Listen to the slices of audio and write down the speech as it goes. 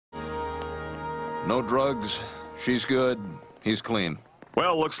No drugs, she's good, he's clean.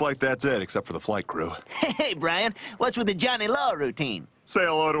 Well, looks like that's it, except for the flight crew. Hey, Brian, what's with the Johnny Law routine? Say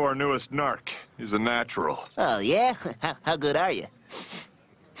hello to our newest narc. He's a natural. Oh, yeah? How good are you?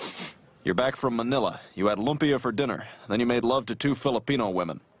 You're back from Manila. You had lumpia for dinner. Then you made love to 2 Filipino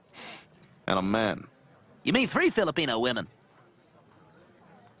women. And a man. You mean 3 Filipino women?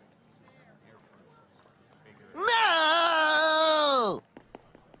 No!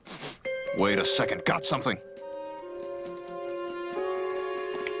 Wait a second, got something.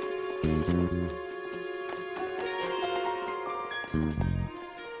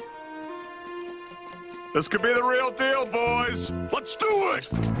 This could be the real deal, boys. Let's do it!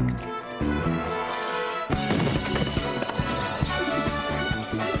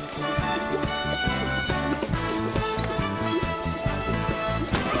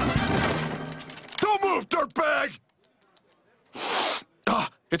 Don't move, dirtbag!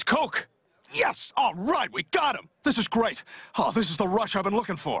 It's Coke! Yes! All right, we got him! This is great. Oh, this is the rush I've been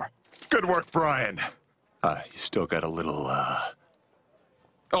looking for. Good work, Brian. You still got a little,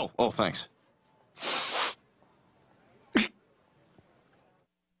 Oh, thanks.